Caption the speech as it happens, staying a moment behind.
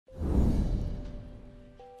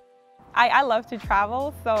I love to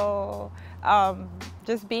travel, so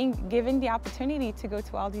just being given the opportunity to go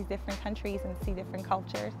to all these different countries and see different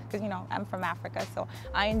cultures, because I'm from Africa, so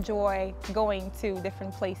I enjoy going to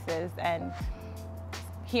different places and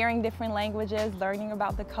hearing different languages, learning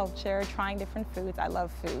about the culture, trying different foods. I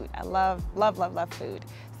love food. I love food.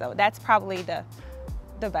 So that's probably the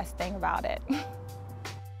best thing about it.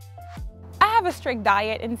 I have a strict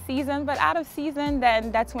diet in season, but out of season,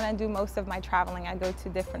 then that's when I do most of my traveling. I go to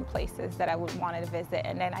different places that I would want to visit,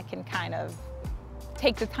 and then I can kind of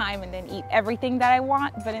take the time and then eat everything that I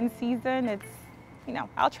want. But in season, it's,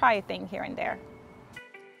 I'll try a thing here and there.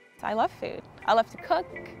 So I love food. I love to cook,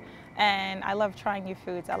 and I love trying new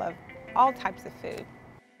foods. I love all types of food.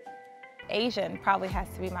 Asian probably has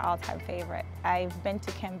to be my all-time favorite. I've been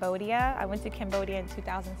to Cambodia. I went to Cambodia in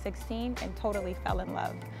 2016 and totally fell in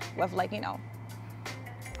love with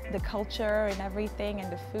the culture and everything,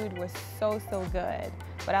 and the food was so good.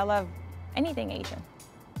 But I love anything Asian.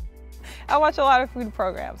 I watch a lot of food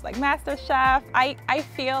programs like MasterChef. I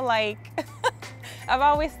feel like I've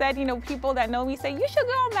always said, people that know me say, you should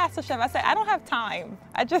go on MasterChef. I said, I don't have time.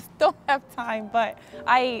 I just don't have time, but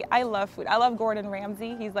I love food. I love Gordon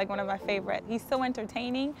Ramsay. He's like one of my favorite. He's so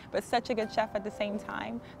entertaining, but such a good chef at the same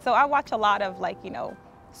time. So I watch a lot of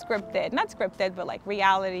scripted, not scripted, but like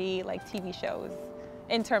reality, like TV shows,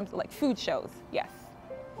 in terms of like food shows, yes.